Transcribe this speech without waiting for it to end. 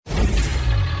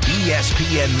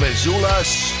ESPN Missoula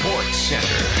Sports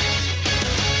Center.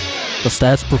 The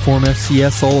STATS Preform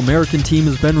FCS All-American team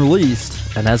has been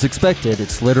released, and as expected,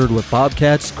 it's littered with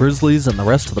Bobcats, Grizzlies, and the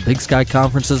rest of the Big Sky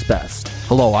Conference's best.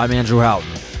 Hello, I'm Andrew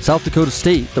Houghton. South Dakota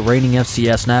State, the reigning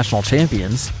FCS national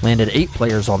champions, landed 8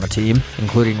 players on the team,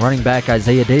 including running back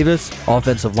Isaiah Davis,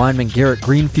 offensive lineman Garrett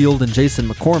Greenfield and Jason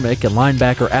McCormick, and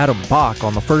linebacker Adam Bach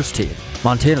on the first team.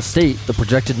 Montana State, the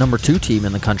projected number 2 team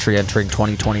in the country entering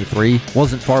 2023,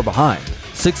 wasn't far behind.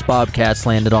 6 Bobcats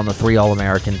landed on the 3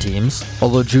 All-American teams,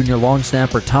 although junior long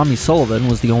snapper Tommy Sullivan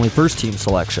was the only first-team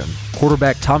selection.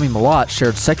 Quarterback Tommy Malott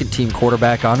shared second-team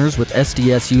quarterback honors with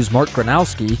SDSU's Mark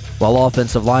Gronowski, while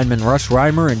offensive lineman Rush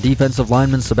Reimer and defensive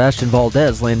lineman Sebastian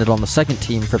Valdez landed on the second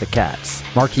team for the Cats.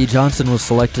 Marquis Johnson was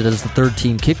selected as the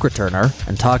third-team kick returner,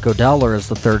 and Taco Dowler as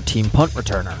the third-team punt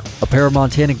returner. A pair of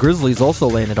Montana Grizzlies also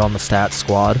landed on the Stats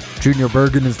squad. Junior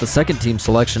Bergen is the second-team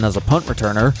selection as a punt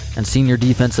returner, and senior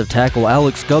defensive tackle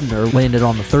Alex Gubner landed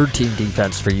on the third-team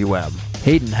defense for UM.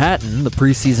 Hayden Hatton, the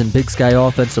preseason Big Sky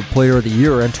Offensive Player of the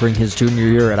Year entering his junior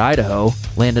year at Idaho,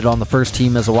 landed on the first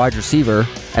team as a wide receiver,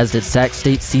 as did Sac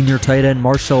State senior tight end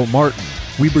Marshall Martin.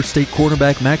 Weber State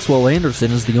cornerback Maxwell Anderson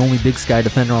is the only Big Sky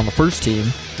defender on the first team,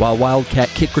 while Wildcat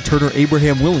kick returner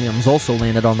Abraham Williams also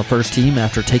landed on the first team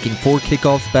after taking 4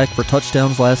 kickoffs back for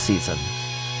touchdowns last season.